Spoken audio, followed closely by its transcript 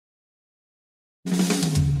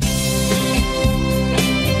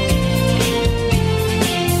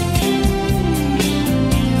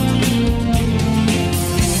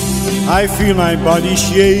I feel my body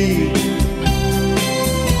shake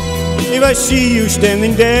if I see you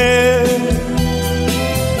standing there,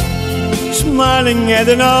 smiling at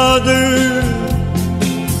another.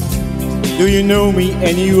 Do you know me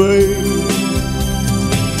anyway?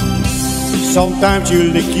 Sometimes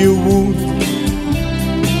you lick your wound.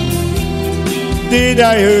 Did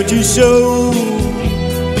I hurt you so?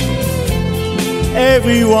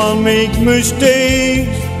 Everyone make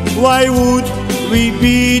mistakes. Why would we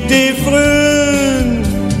be different?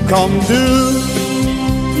 Come do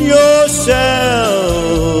yourself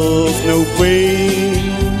no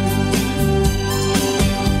pain.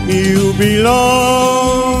 You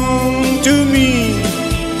belong to me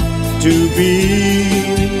to be.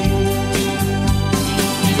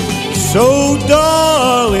 So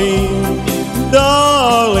darling,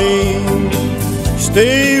 darling,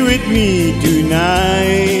 stay with me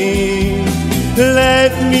tonight.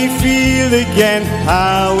 Let me feel again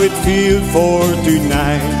how it feels for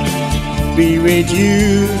tonight. Be with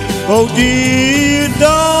you, oh dear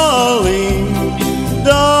darling,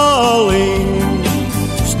 darling,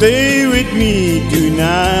 stay with me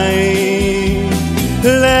tonight.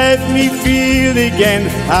 Let me feel again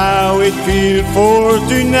how it feels for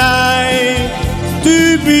tonight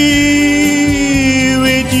to be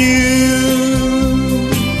with you.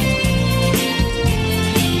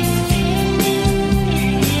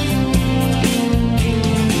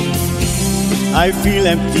 I feel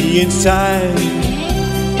empty inside.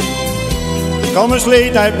 Come as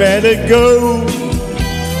late, I better go.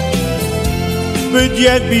 But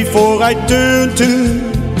yet before I turn to,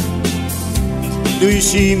 do you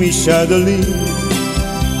see me suddenly?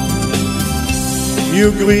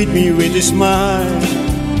 You greet me with a smile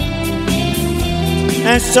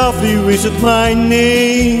and softly whisper my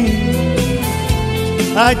name.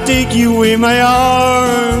 I take you in my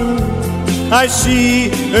arms. I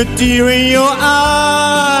see a tear in your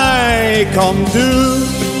eye. Come do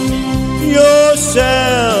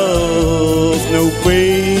yourself no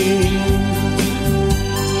pain.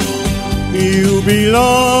 You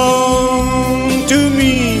belong to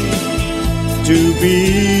me to be.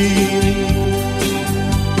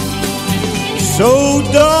 So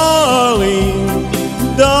darling,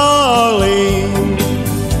 darling,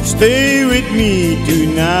 stay with me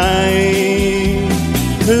tonight.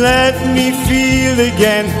 Let me feel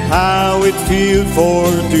again how it feels for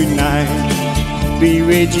tonight. Be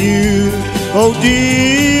with you, oh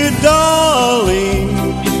dear darling,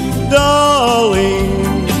 darling,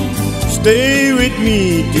 stay with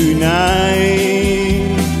me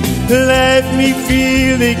tonight. Let me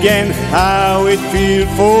feel again how it feels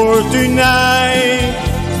for tonight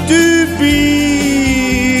to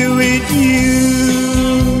be with you.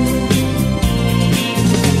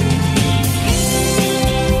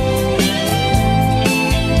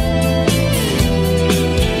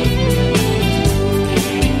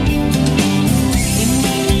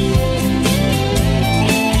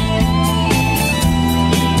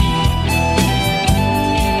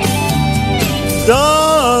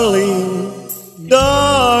 Darling,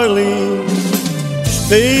 darling,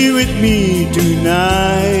 stay with me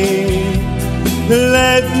tonight.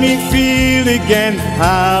 Let me feel again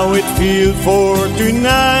how it feels for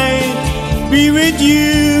tonight. Be with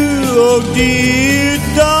you, oh dear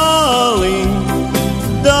darling,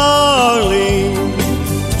 darling,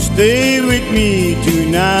 stay with me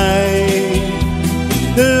tonight.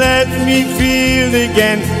 Let me feel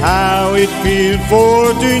again how it feels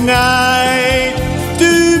for tonight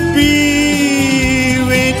to